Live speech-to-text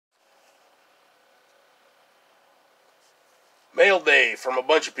Mail day from a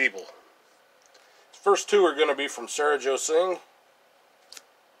bunch of people. First two are going to be from Sarah Jo Singh.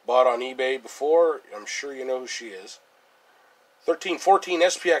 Bought on eBay before. I'm sure you know who she is. 1314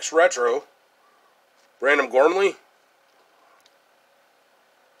 SPX Retro. Brandon Gormley.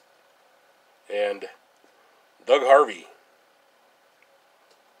 And Doug Harvey.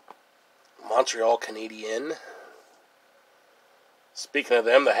 Montreal Canadian. Speaking of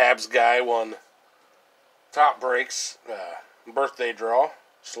them, the Habs guy won Top Breaks birthday draw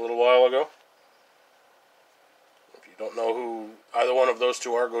just a little while ago. If you don't know who either one of those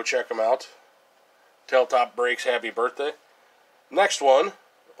two are, go check them out. Tell Top Breaks happy birthday. Next one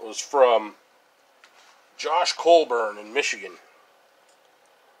was from Josh Colburn in Michigan.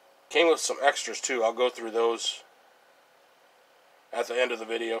 Came with some extras too. I'll go through those at the end of the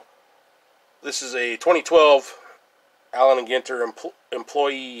video. This is a 2012 Allen and Ginter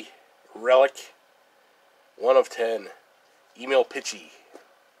employee relic. 1 of 10. Emil Pitchy,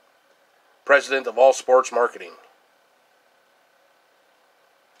 president of all sports marketing.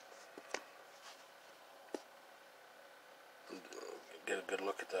 Get a good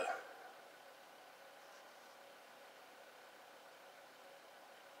look at the...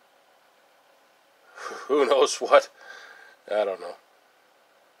 Who knows what? I don't know.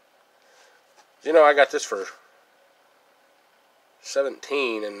 You know, I got this for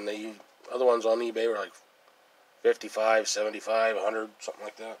 $17, and the other ones on eBay were like $55, $75, $100, something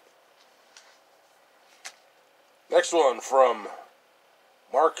like that. Next one from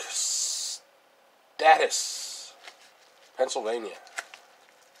Mark Status, Pennsylvania.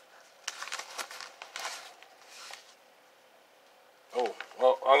 Oh,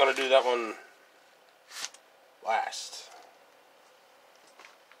 well, I'm going to do that one last.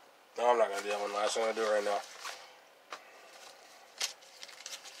 No, I'm not going to do that one last. I'm going to do it right now.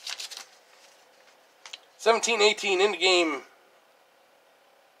 17-18 in the game.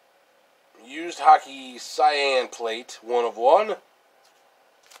 Used hockey cyan plate. 1 of 1.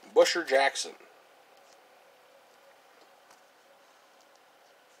 Busher Jackson.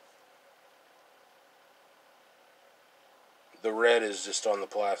 The red is just on the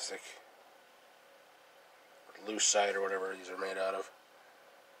plastic. Loose side or whatever these are made out of.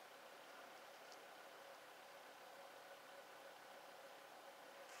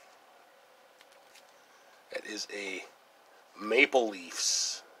 That is a Maple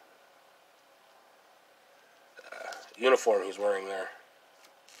Leafs uniform he's wearing there.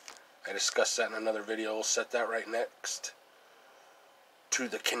 I discussed that in another video. We'll set that right next to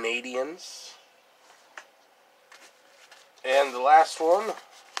the Canadians. And the last one,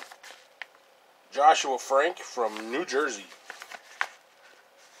 Joshua Frank from New Jersey.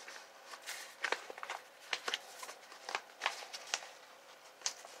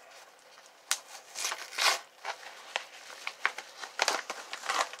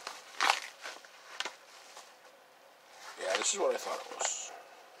 Yeah, this is what I thought it was.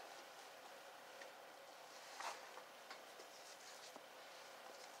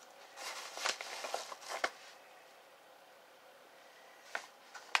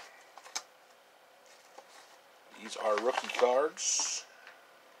 These are rookie cards.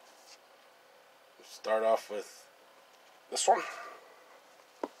 Let's start off with this one.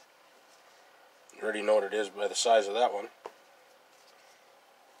 You already know what it is by the size of that one.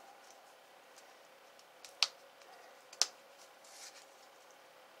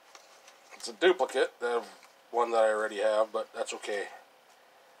 It's a duplicate of one that I already have, but that's okay.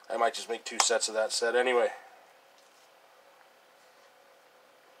 I might just make 2 sets of that set anyway.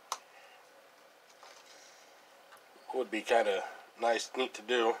 Would be kind of nice, neat to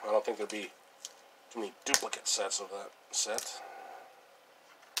do. I don't think there'd be too many duplicate sets of that set.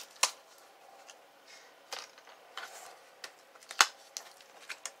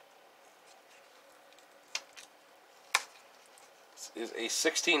 This is a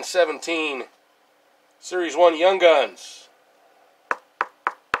 16-17 Series 1 Young Guns.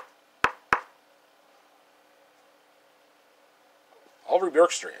 Oliver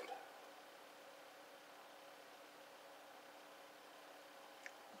Bjorkstrand.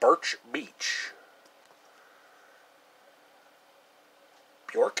 Birch Beach.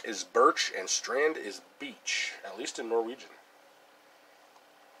 Bjork is birch and Strand is beach, at least in Norwegian.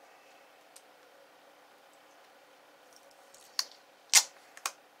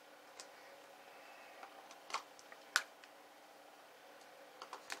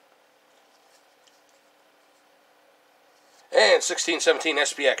 And 16-17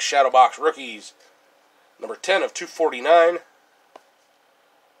 SPX Shadowbox Rookies, number 10 of 249.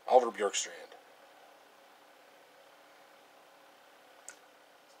 Oliver Bjorkstrand.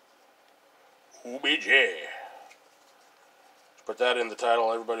 OBJ. Put that in the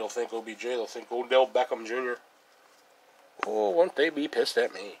title, everybody will think OBJ. They'll think Odell Beckham Jr. Oh, won't they be pissed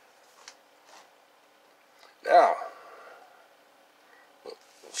at me? Now, we'll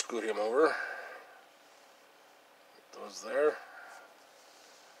scoot him over. Put those there.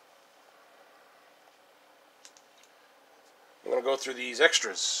 I'm going to go through these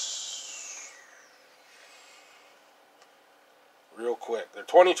extras real quick. They're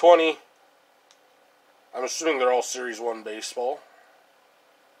 2020. I'm assuming they're all Series 1 baseball.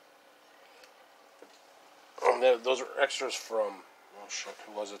 Those are extras from, oh shit,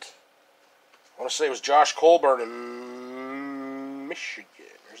 who was it? I want to say it was Josh Colburn in Michigan.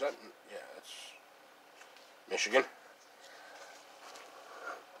 Or is that, yeah, that's Michigan.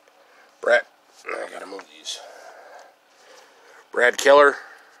 Brett, I gotta move these. Brad Keller,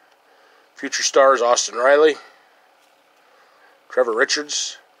 Future Stars Austin Riley, Trevor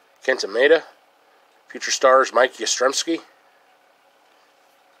Richards, Kenta Maeda, Future Stars Mike Yastrzemski,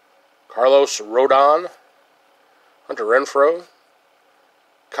 Carlos Rodon, Hunter Renfroe,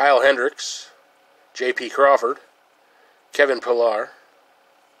 Kyle Hendricks, J.P. Crawford, Kevin Pillar,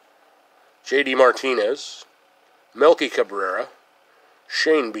 J.D. Martinez, Melky Cabrera,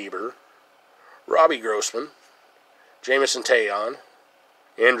 Shane Bieber, Robbie Grossman, Jamison Taillon,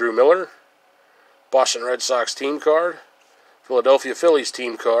 Andrew Miller, Boston Red Sox team card, Philadelphia Phillies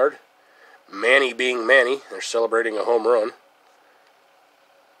team card, Manny being Manny, they're celebrating a home run.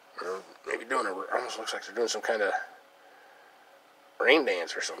 Or maybe doing almost looks like they're doing some kind of rain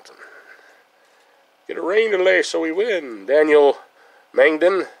dance or something. Get a rain delay so we win. Daniel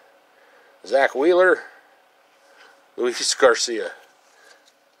Mangden, Zach Wheeler, Luis Garcia.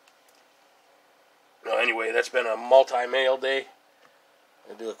 Well, anyway, that's been a multi-mail day.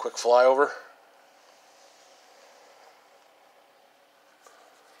 I'll do a quick flyover.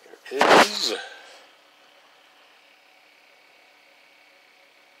 Here is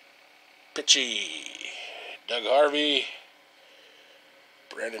Pitchy, Doug Harvey,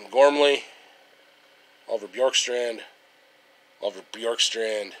 Brandon Gormley, Oliver Bjorkstrand,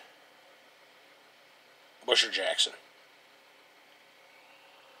 Busher Jackson.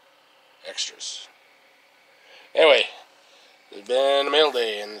 Extras. Anyway, it's been a mail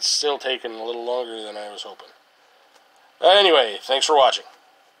day, and it's still taking a little longer than I was hoping. Anyway, thanks for watching.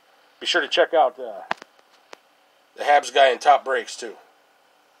 Be sure to check out the Habs guy in Top Breaks, too.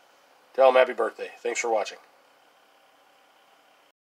 Tell him happy birthday. Thanks for watching.